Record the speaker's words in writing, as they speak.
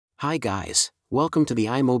Hi guys, welcome to the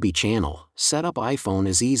iMobi channel. Set up iPhone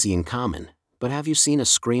is easy and common, but have you seen a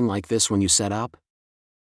screen like this when you set up?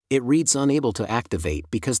 It reads unable to activate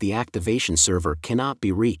because the activation server cannot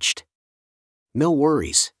be reached. No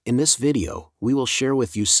worries, in this video, we will share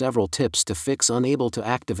with you several tips to fix unable to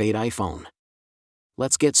activate iPhone.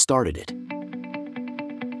 Let's get started.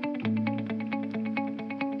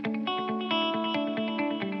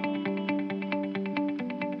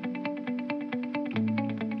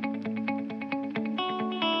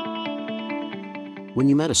 When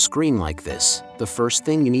you met a screen like this, the first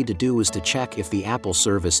thing you need to do is to check if the Apple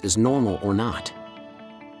service is normal or not.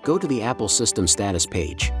 Go to the Apple System Status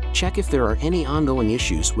page, check if there are any ongoing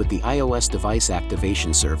issues with the iOS device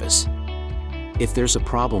activation service. If there's a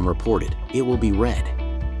problem reported, it will be red.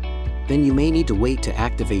 Then you may need to wait to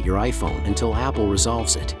activate your iPhone until Apple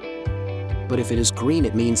resolves it. But if it is green,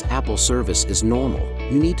 it means Apple service is normal.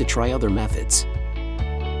 You need to try other methods.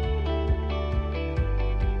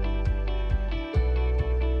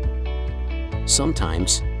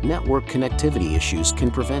 Sometimes, network connectivity issues can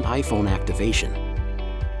prevent iPhone activation.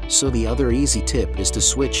 So the other easy tip is to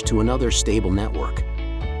switch to another stable network.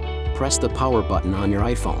 Press the power button on your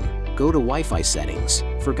iPhone, go to Wi-Fi settings,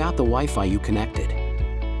 forgot the Wi-Fi you connected.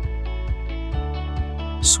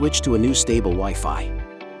 Switch to a new stable Wi-Fi.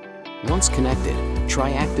 Once connected,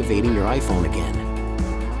 try activating your iPhone again.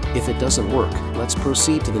 If it doesn't work, let's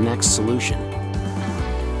proceed to the next solution.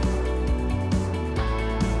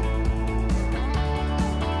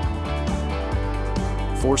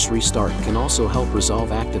 Force restart can also help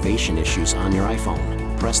resolve activation issues on your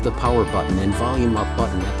iPhone. Press the power button and volume up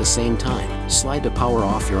button at the same time. Slide to power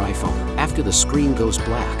off your iPhone. After the screen goes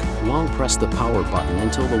black, long press the power button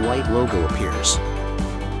until the white logo appears.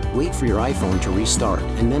 Wait for your iPhone to restart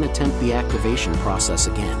and then attempt the activation process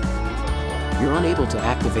again. Your unable to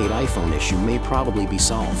activate iPhone issue may probably be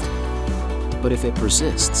solved. But if it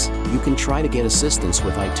persists, you can try to get assistance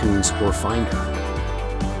with iTunes or Finder.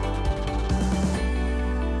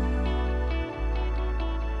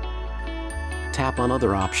 Tap on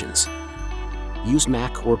other options. Use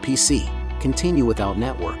Mac or PC. Continue without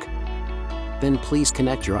network. Then please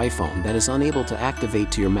connect your iPhone that is unable to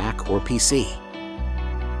activate to your Mac or PC.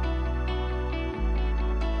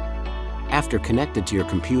 After connected to your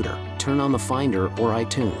computer, turn on the Finder or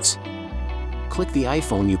iTunes. Click the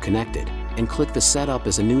iPhone you connected, and click the Setup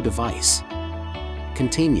as a new device.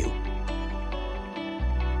 Continue.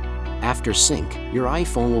 After sync, your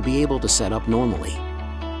iPhone will be able to set up normally.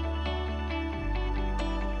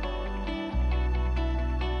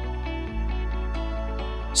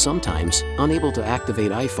 Sometimes, unable to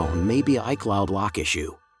activate iPhone may be an iCloud lock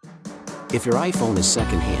issue. If your iPhone is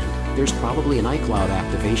second-hand, there's probably an iCloud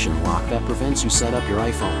activation lock that prevents you set up your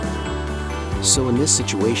iPhone. So in this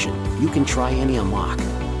situation, you can try AnyUnlock.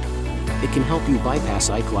 It can help you bypass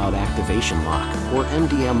iCloud activation lock or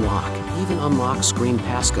MDM lock, even unlock screen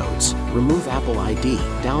passcodes, remove Apple ID.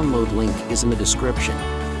 Download link is in the description.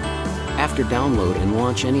 After download and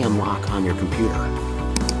launch AnyUnlock on your computer,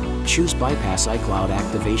 choose Bypass iCloud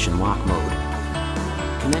Activation Lock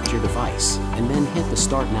Mode. Connect your device, and then hit the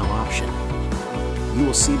Start Now option. You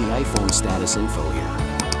will see the iPhone status info here.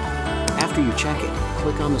 After you check it,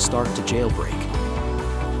 click on the Start to Jailbreak,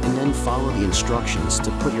 and then follow the instructions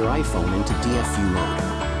to put your iPhone into DFU mode.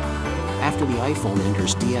 After the iPhone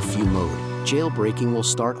enters DFU mode, jailbreaking will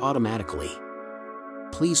start automatically.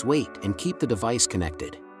 Please wait and keep the device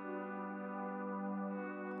connected.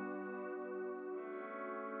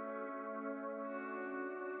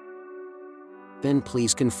 Then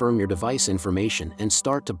please confirm your device information and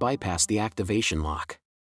start to bypass the activation lock.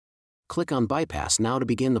 Click on Bypass now to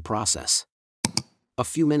begin the process. A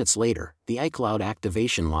few minutes later, the iCloud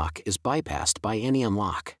activation lock is bypassed by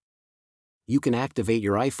AnyUnlock. You can activate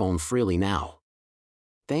your iPhone freely now.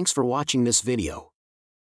 Thanks for watching this video.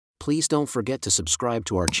 Please don't forget to subscribe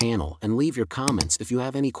to our channel and leave your comments if you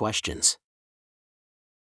have any questions.